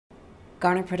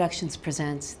Garner Productions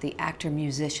presents the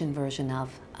actor-musician version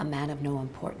of A Man of No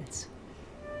Importance.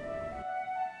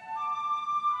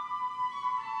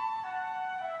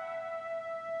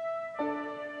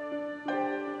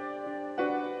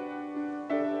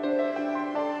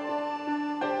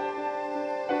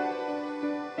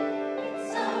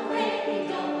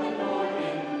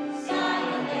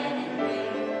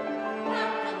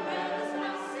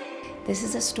 This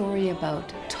is a story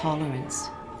about tolerance,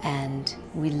 and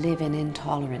we live in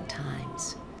intolerant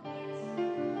times.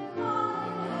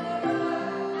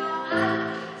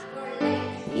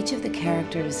 Each of the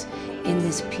characters in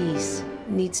this piece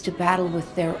needs to battle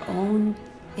with their own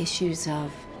issues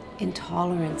of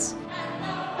intolerance.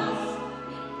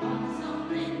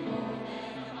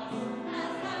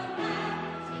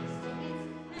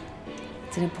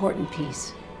 It's an important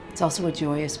piece. It's also a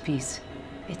joyous piece.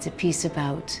 It's a piece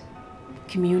about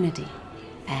community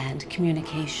and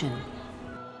communication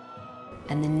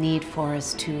and the need for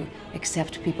us to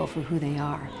accept people for who they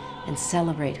are and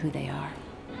celebrate who they are.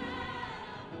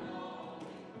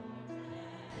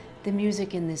 The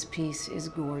music in this piece is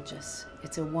gorgeous.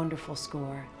 It's a wonderful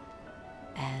score,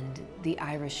 and the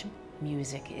Irish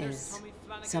music is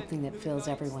something that fills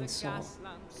everyone's soul.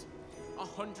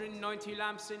 190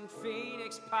 lamps in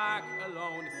Phoenix Park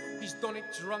alone. He's done it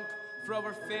drunk for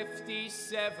over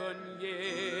 57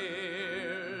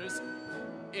 years.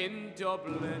 In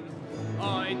Dublin,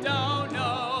 I don't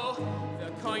know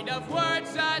the kind of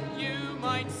words that you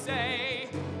might say,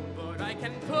 but I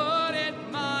can put it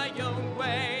my own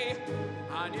way.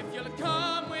 And if you'll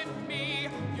come with me,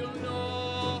 you'll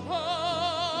know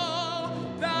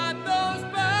that those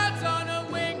birds on a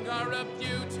wing are a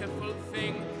beautiful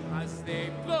thing as they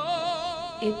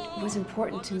blow. It was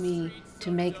important to me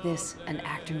to make this an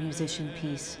actor-musician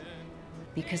piece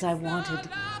because I wanted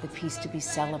the piece to be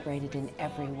celebrated in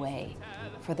every way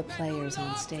for the players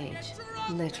on stage,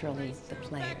 literally the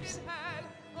players.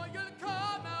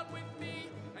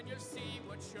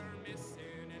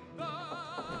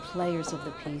 The players of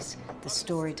the piece, the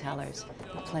storytellers,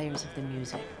 the players of the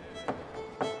music.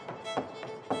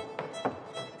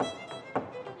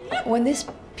 When this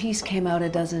piece came out a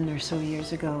dozen or so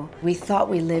years ago, we thought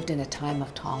we lived in a time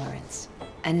of tolerance.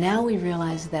 And now we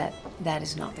realize that that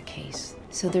is not the case.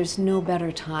 So there's no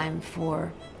better time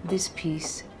for this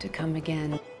piece to come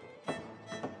again.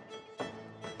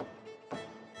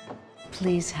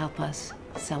 Please help us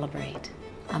celebrate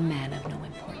A Man of No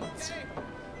Importance.